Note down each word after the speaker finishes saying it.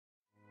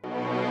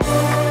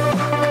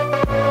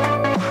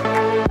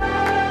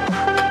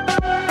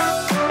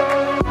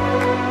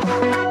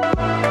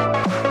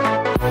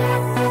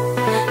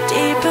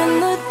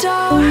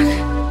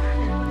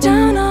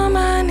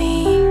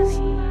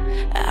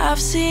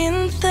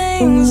seen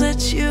things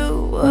that you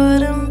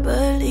wouldn't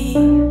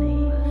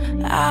believe.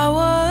 I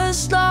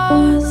was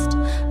lost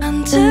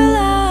until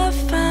I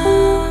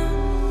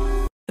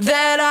found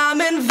that I'm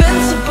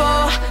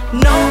invincible.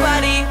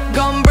 Nobody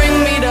gon' bring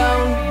me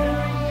down.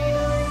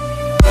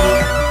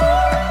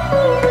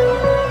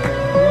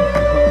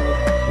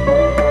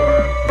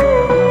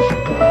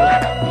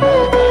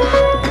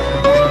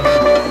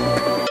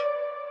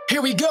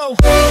 Here we go.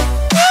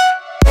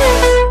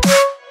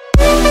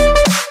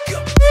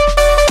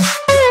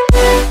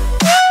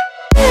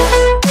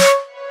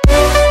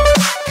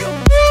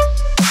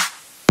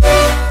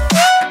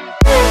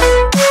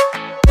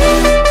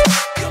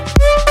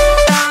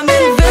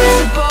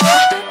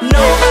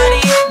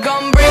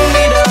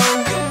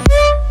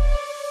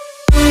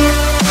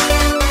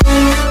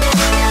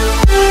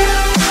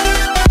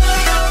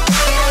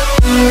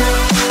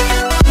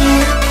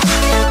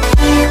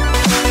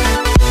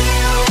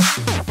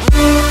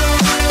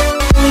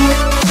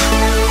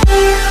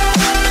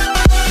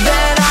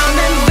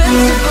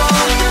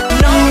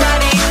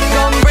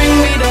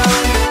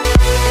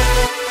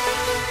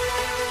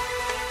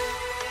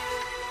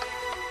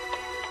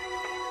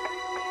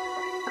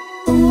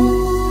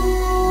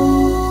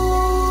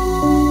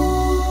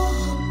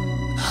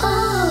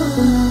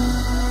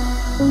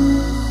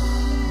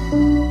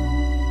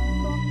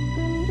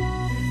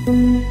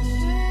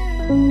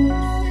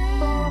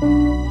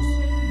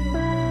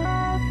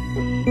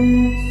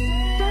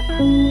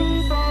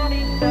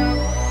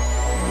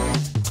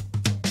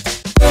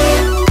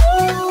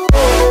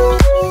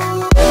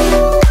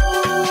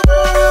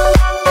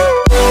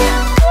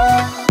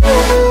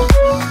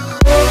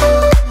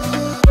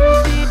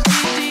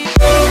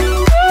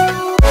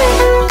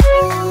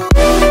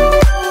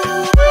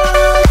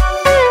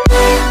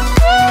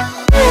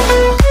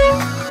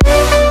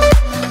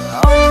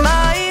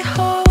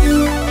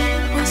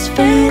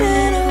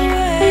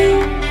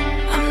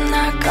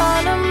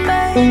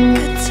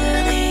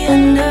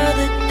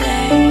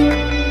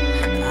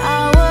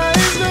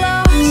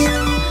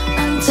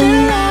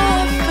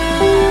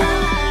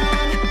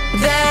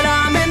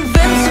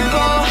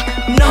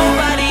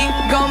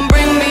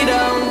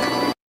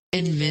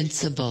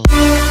 Invincible.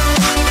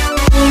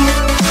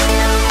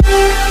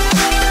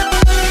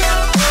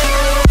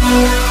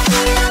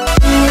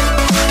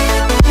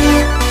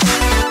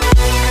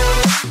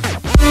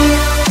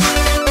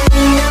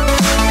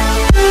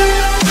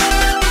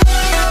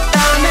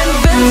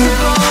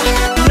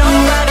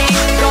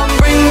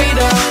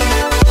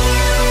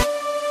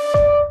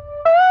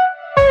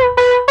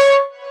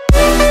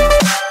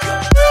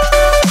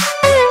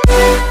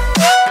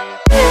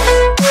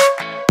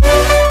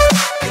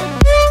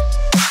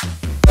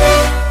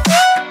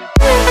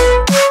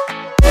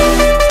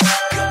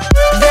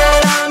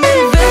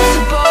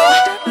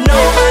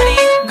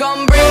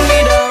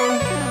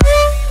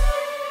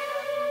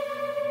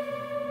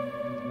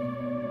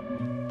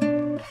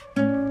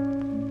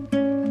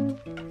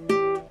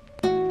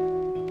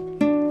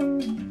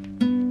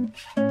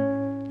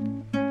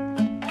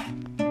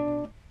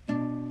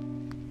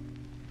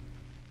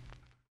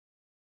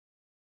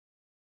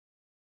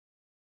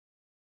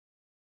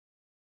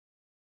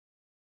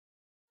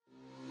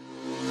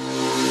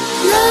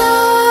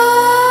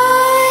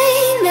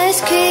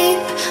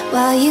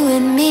 While you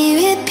and me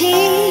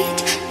repeat,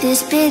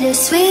 this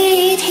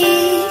bittersweet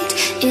heat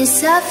is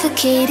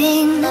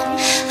suffocating.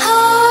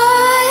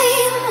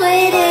 I'm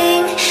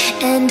waiting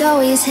and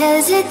always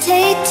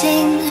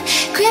hesitating.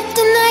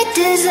 Kryptonite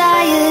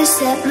desires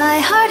set my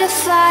heart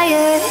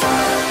afire.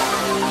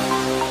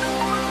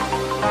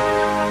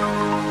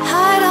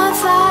 Heart on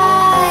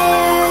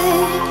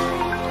fire.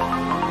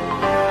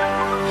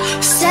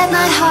 Set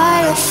my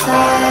heart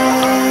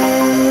afire.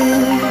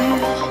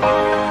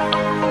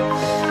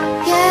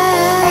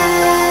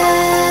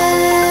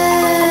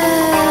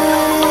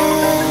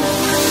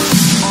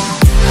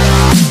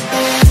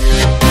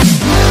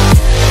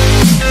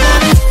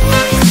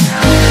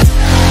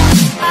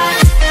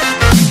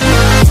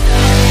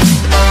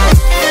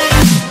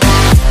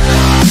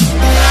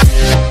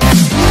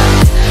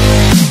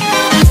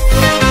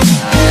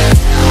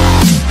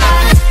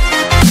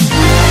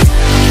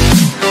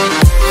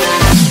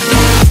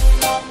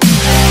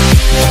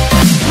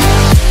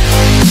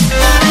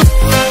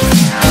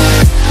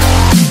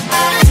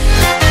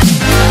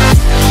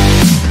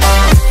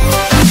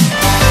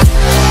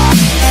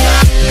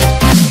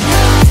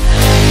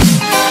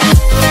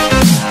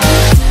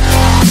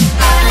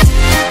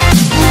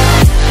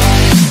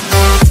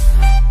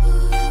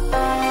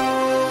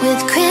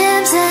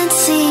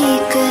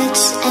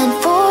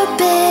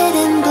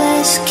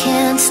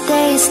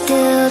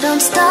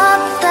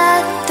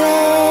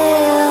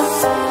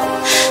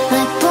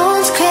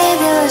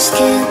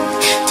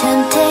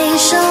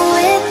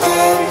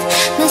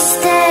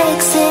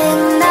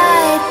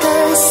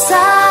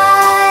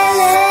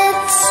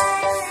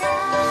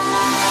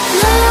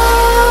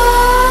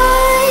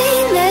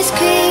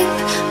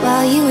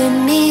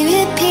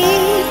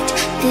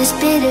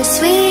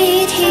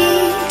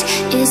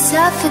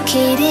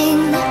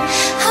 Suffocating,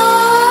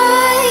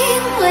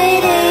 I'm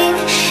waiting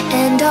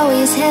and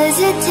always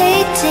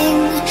hesitating.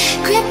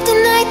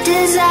 Kryptonite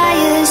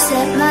desires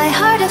set my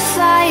heart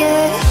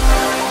afire.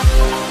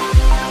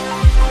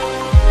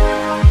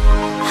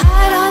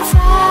 Heart on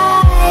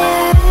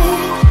fire.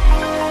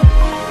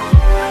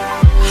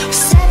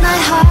 Set my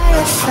heart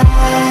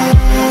afire.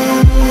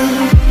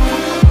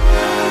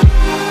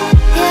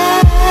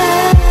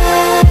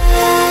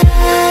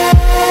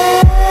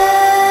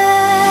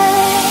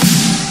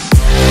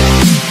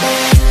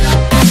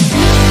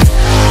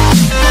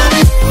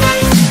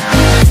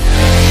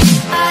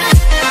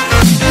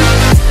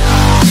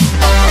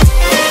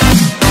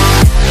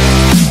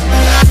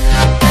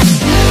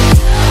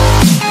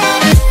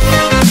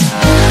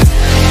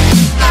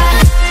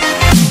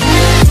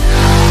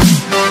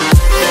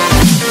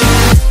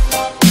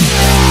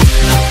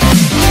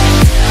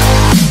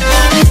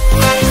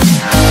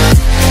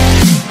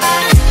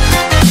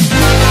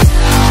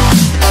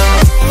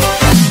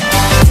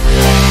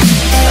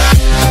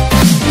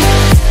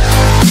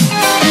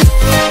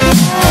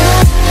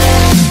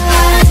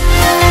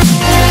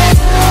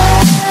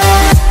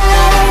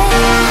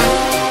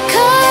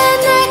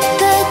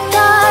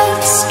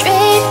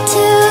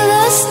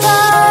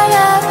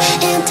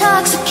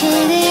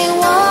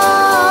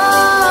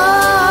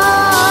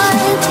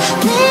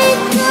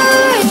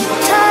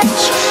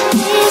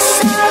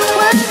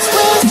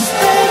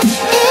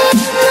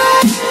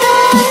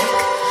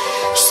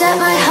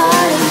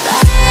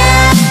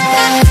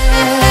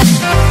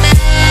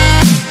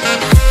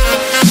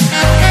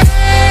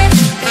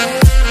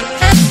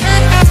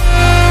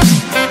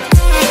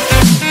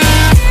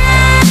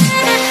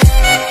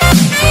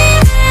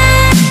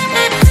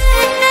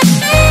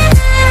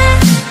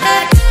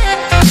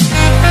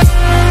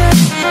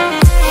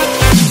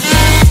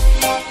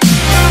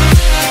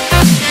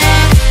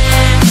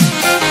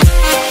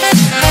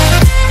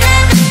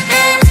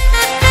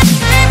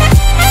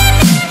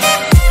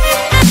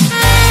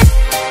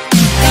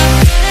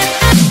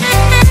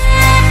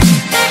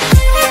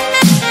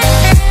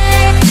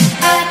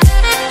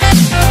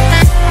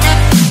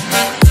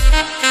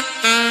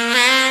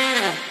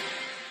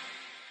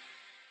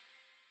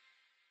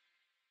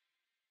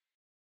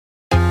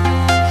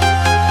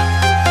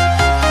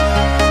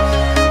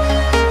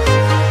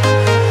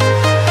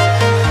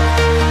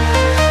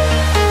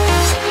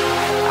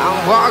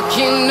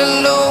 Walking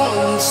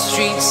alone, the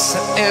streets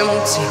are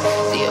empty.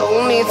 The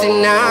only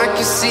thing I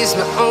can see is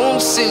my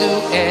own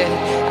silhouette.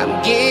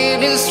 I'm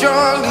getting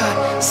stronger,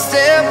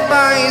 step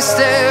by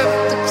step.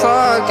 The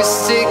clock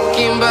is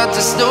ticking, but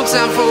there's no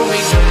time for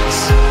regrets.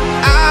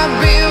 I've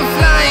been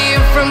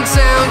flying from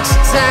town to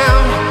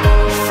town,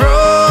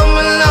 from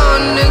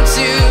London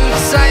to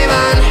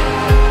Taiwan.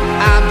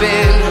 I've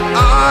been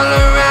all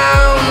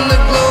around the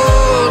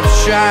globe,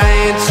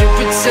 trying to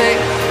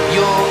protect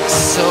your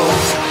soul.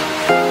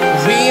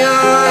 We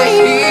are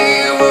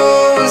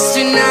heroes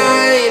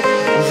tonight.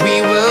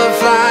 We will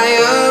fly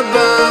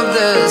above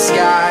the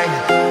sky.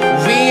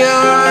 We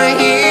are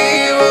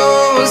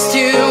heroes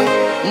tonight.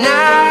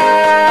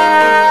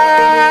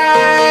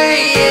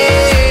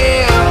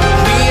 Yeah.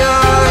 We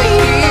are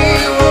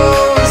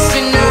heroes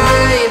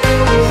tonight.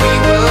 We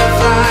will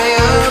fly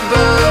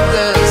above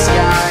the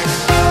sky.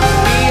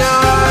 We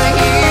are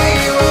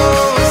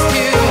heroes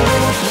tonight.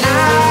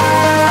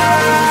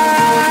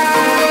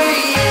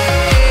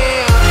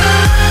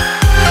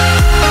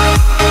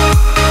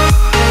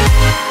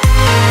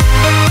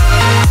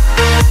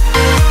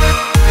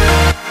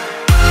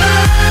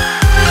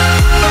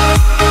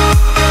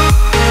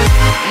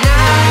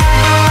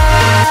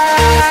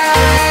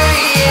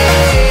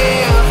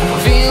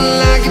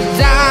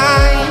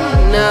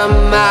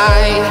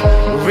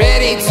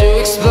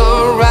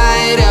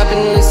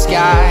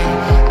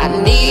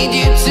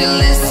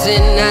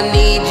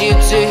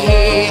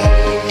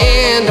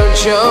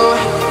 Show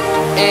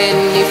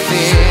any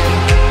fear.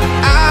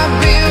 I've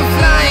been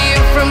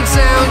flying from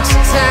town to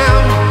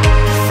town,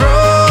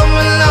 from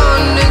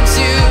London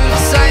to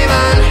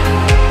Taiwan.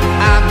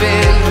 I've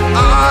been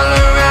all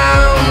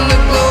around the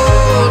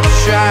globe,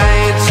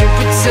 trying to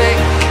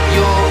protect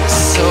your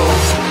soul.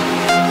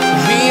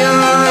 We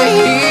are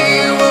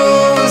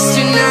heroes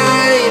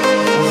tonight.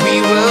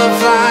 We will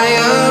fly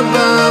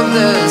above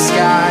the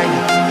sky.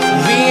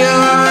 We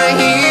are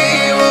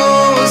heroes.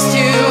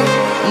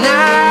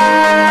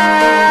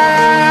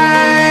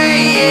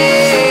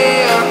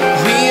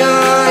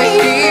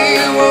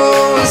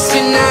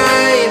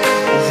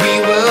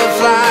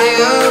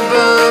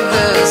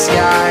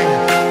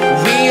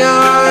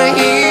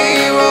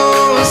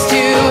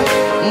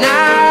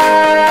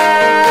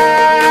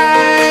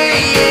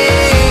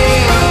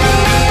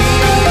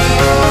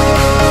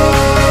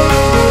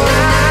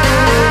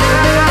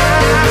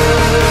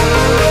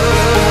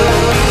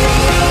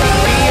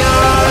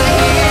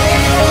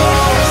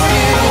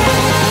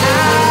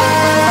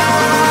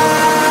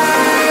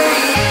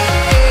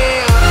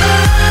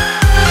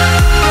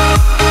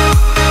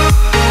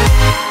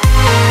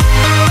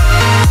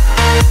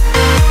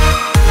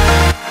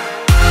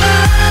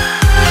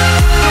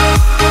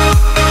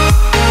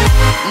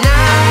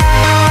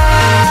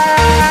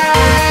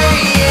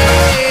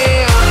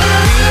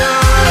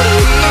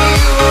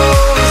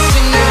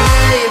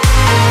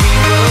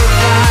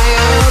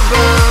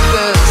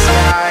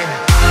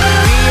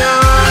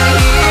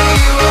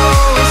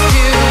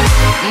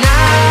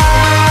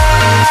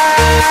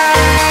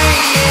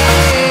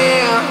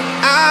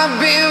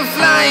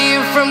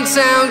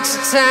 town to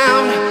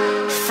town,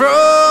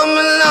 from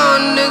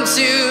London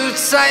to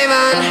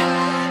Taiwan.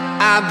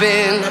 I've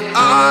been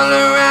all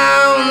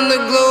around the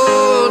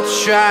globe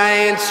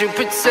trying to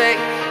protect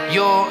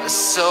your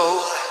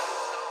soul.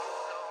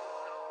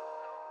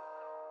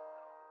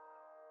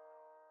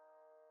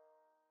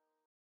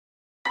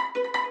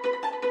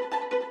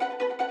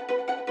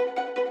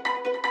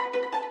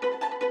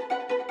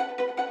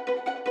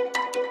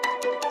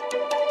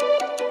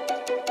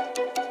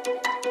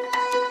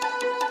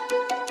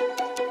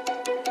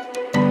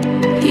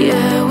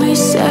 Yeah, we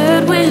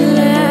said we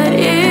let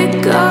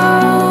it go,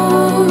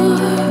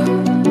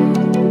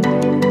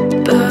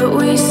 but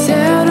we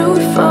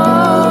settled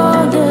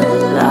for the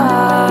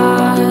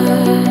last.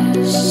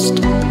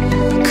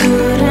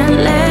 Couldn't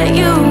let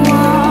you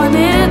want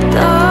it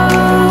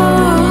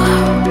though.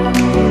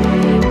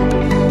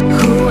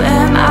 Who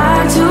am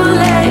I to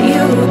let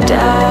you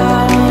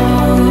down?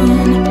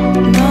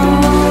 No,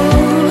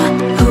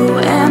 who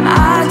am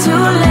I to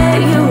let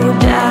you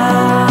down?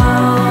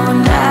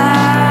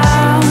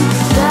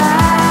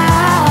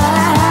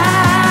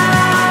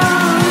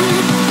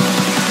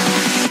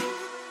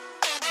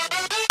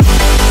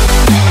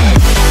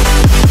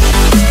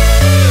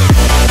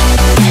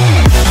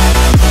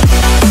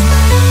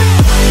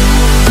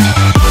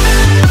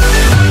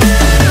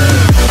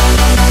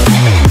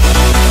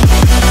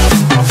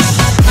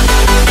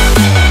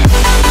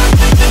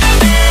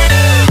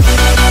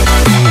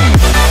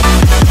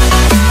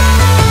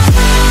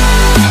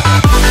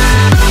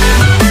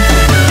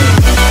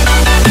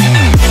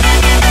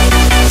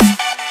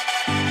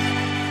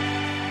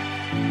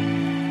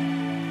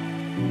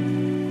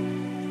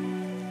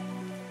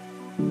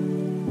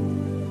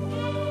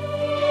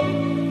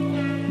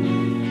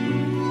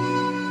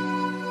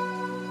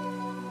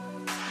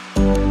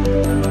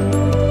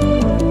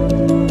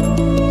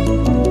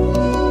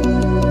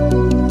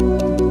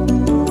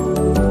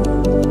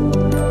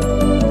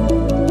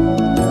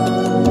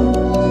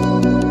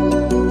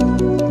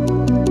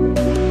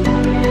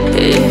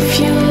 If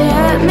you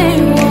let me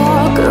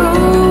walk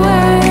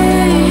away,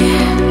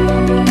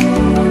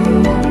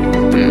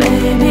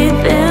 maybe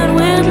then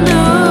we'd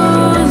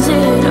lose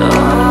it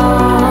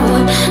all.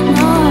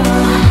 No.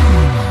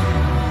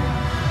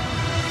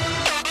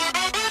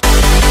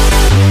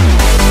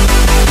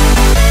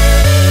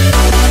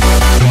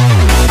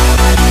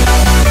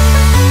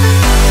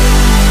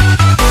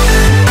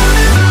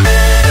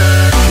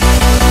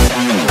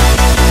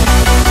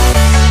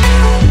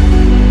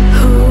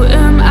 Who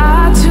am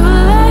I to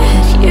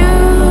let you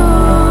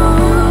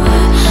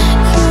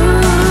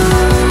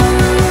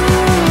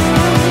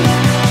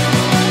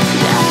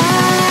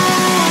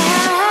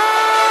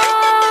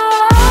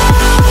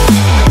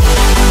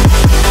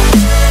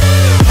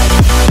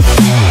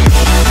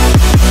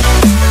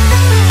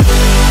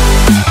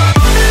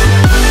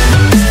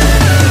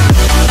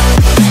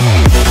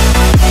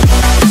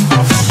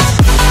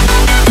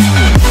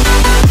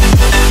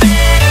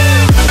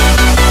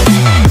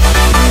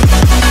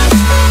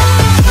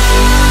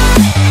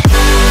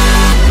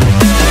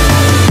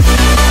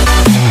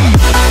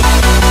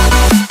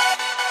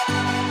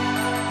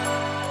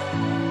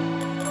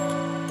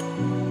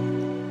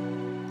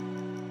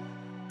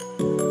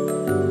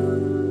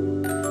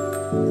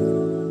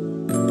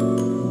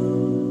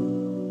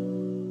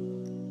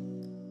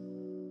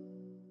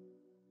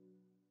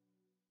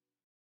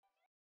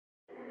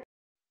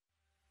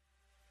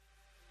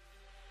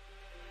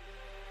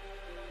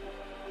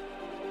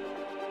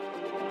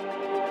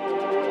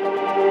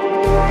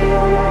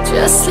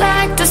Just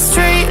like the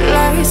street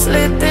lights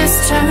lit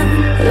this town,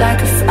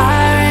 like a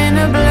fire in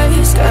a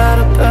blaze,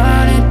 gotta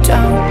burn it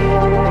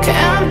down.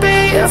 Can't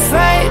be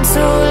afraid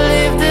to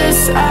leave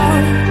this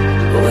out.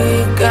 We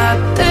got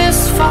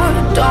this far,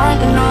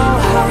 don't know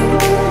how.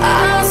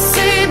 I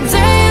see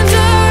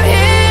danger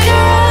in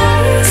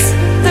us.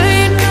 They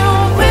know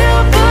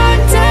we'll burn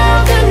down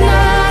the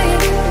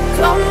night.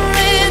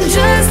 Coming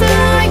just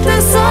like the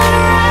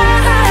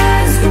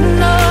sunrise. You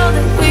know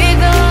that we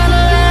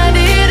gonna let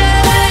it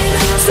rain.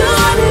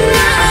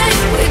 Tonight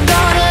we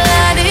gonna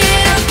let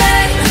it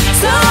rain.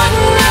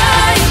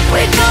 Tonight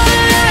we gonna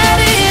let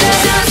it rain.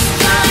 Just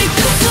like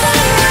the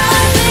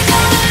sunrise, we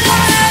gonna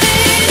let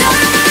it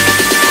rain.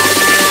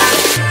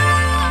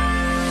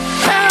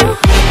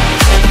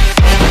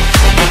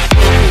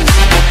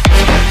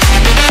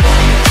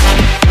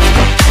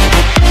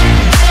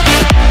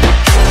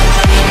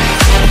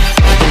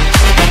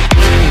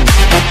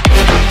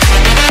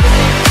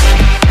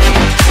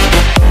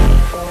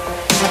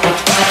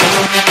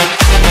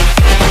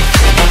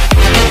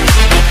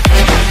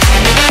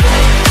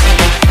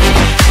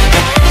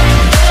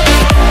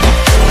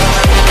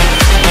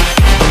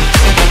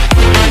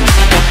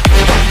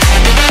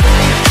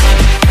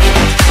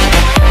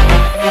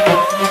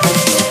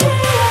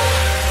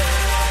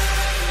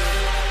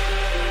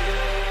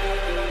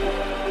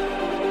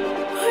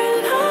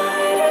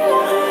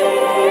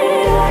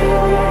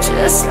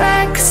 Just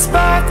like a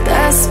spark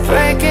that's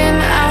breaking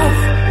out.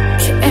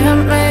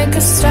 Can't make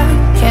a stop,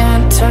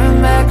 can't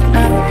turn back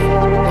now.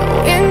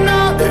 We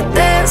know that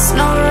there's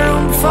no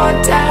room for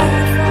doubt.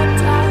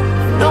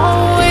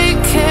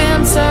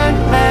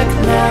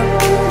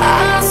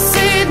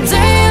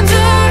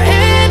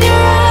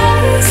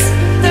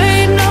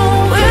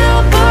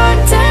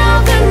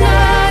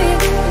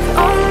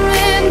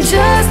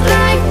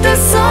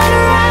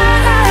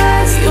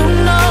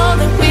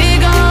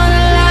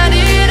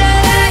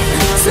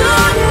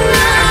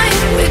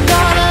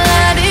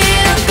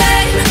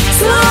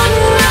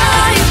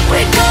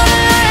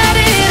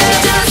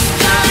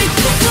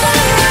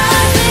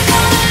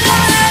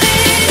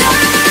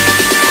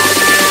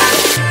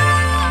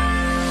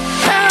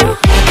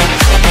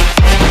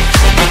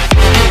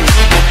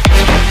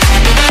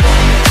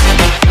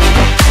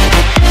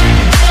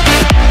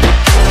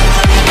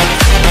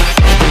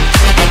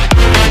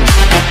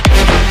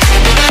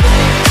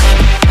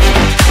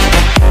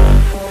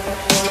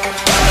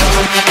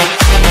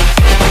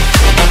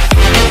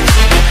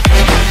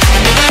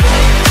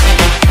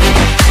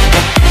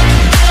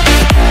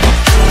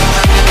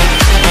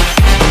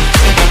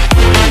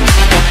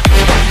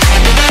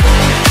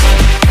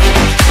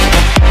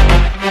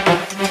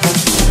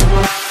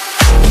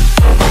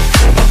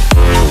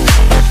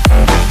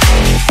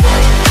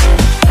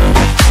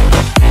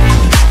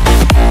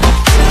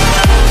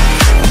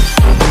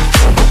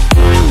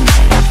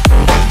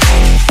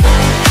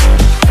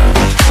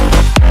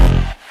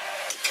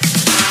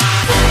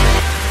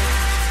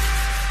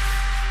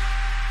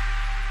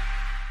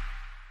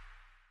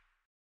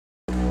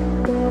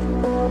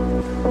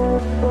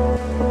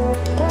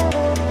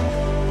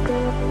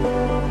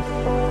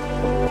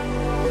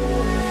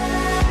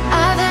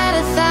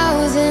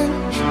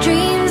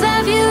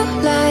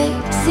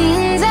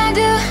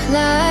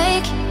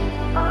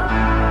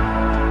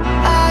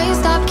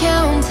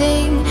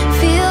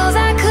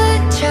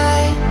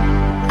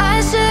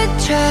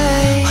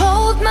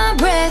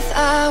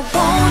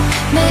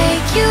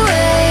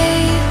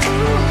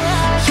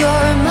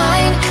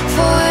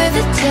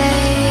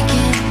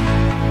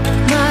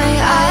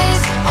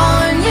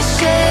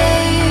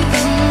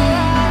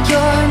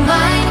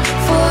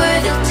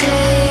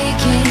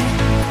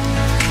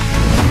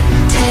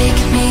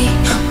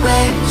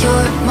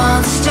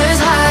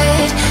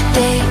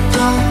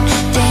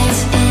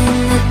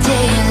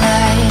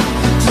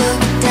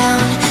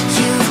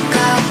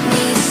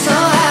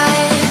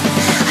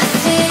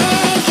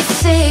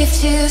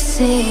 to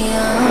see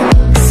 'em.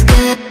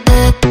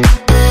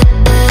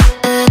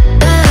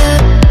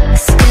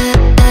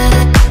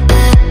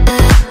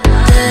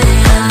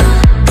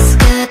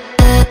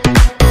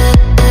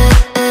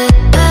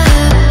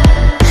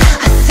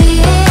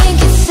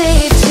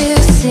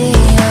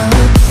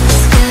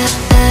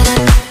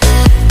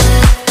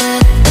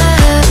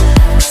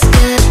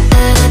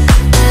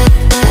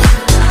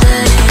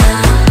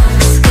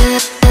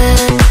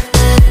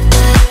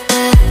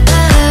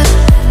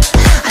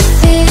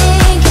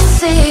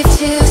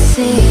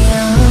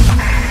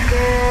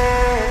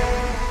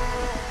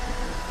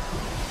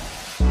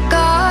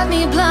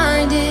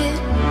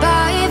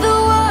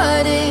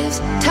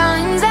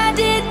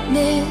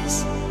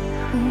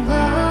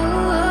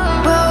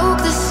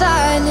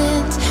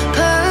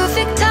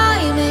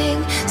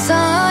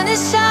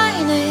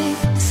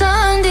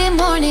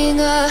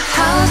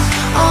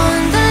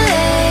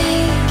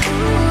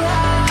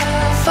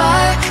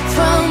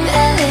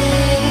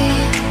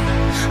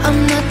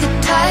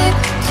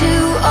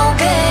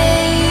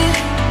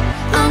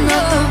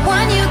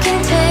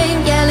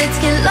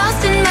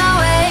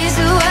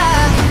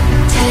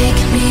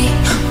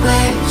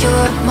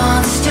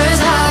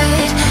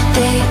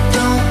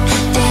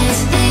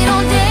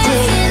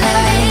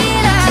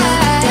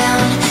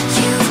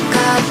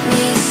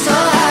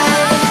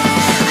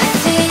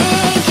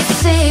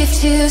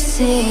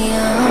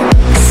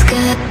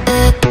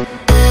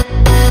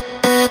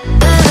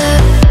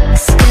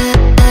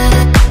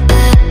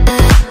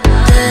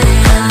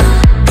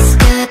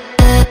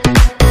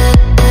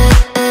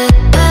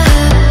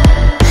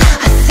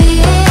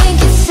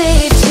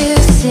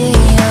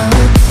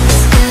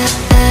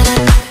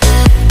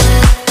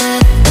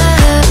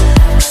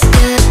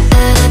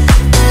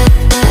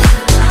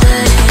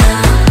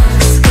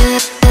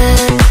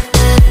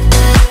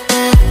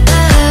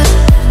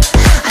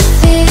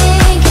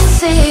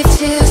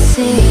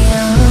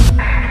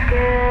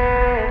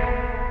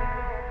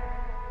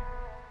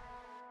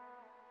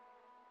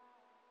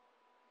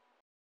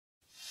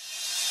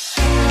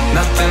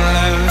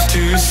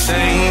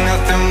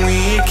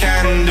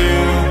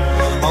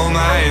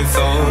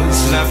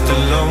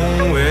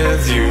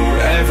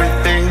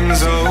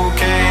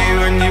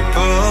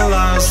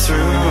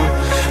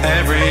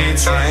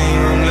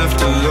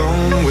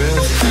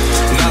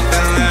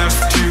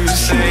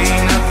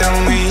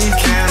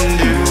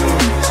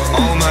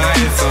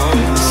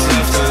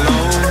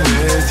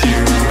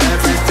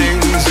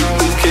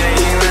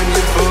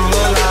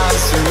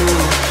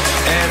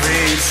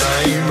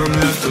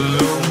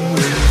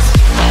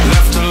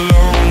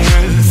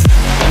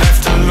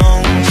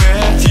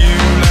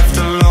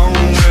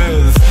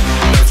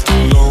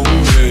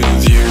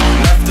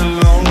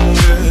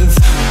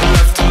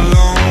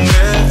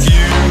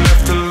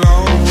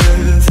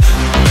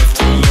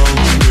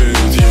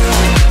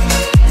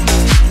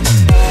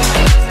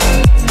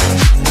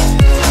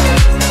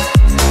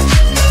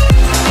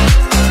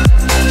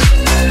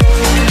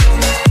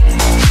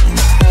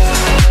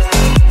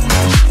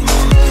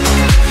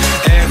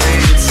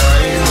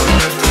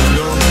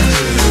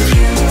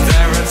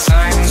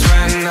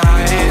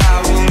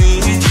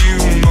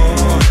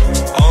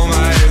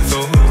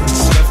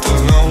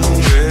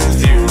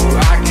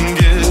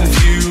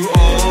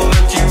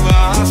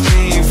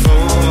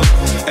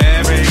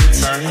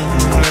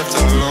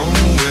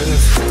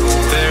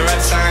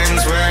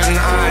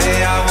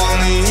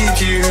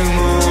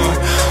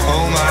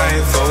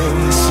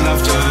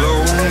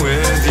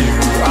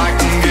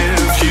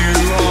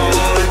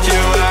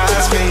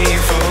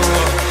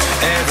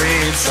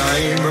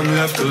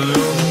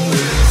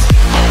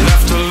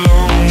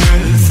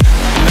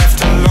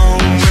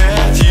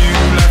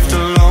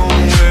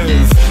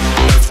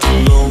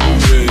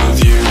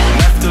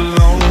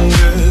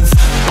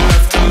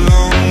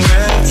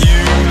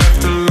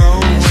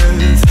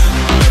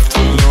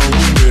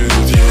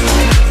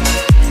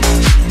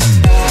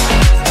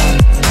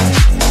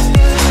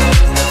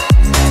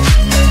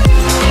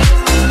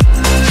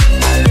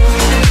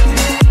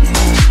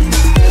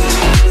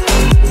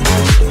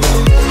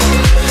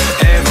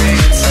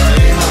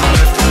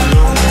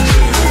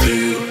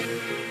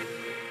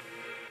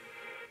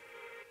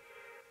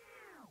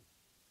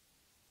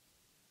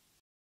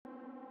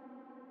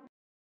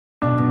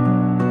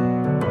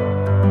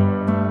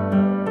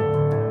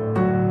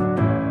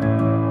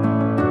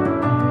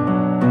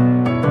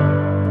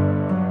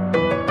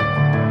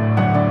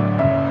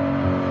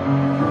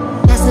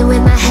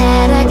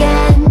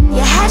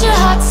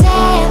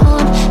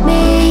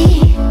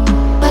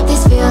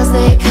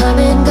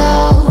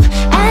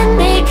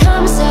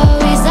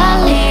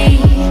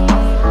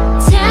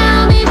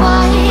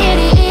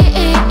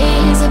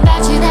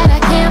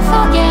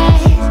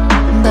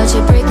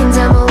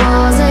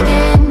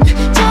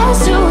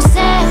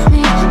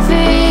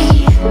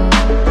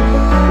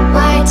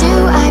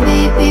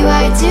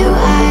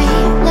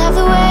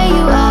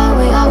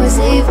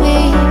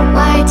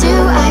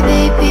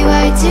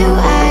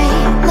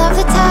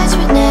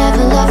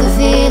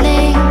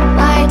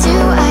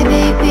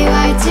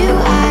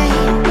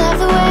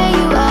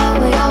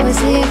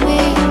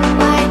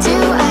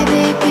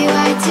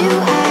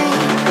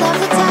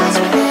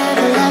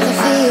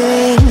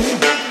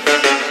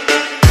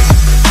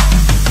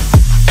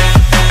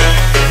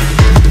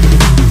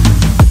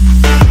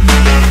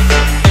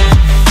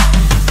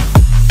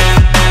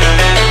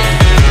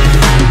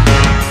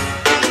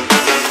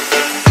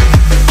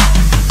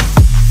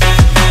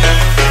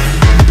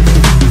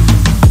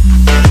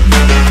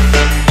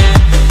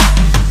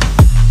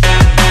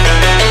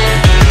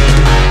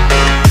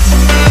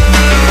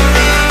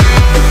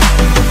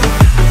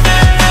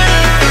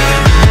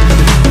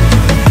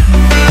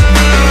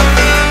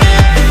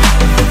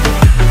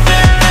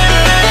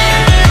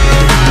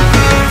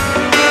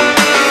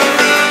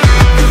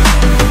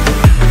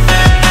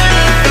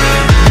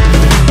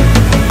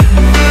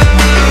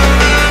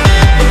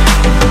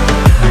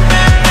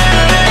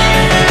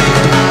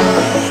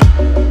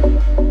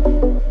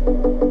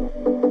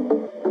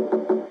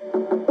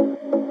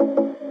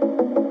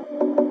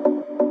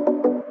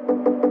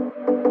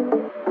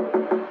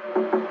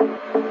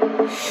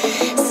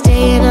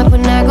 Staying up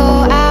when I